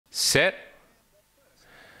set.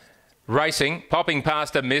 Racing, popping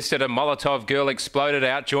past a missed it. A Molotov Girl exploded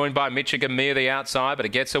out, joined by Michigan Mere the outside, but it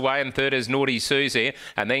gets away, and third is Naughty Susie.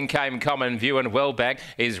 And then came Common View, and well back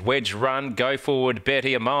is Wedge Run. Go Forward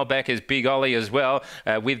Betty. A mile back is Big Ollie as well.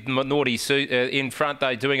 With Naughty Susie in front,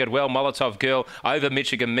 they're doing it well. Molotov Girl over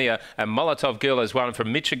Michigan Mere, and Molotov Girl has won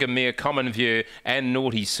from Michigan Mere, Common View, and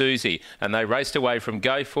Naughty Susie. And they raced away from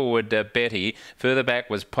Go Forward Betty. Further back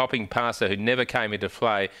was Popping Past her, who never came into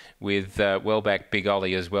play, with well back Big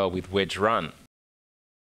Ollie as well with Wedge Run.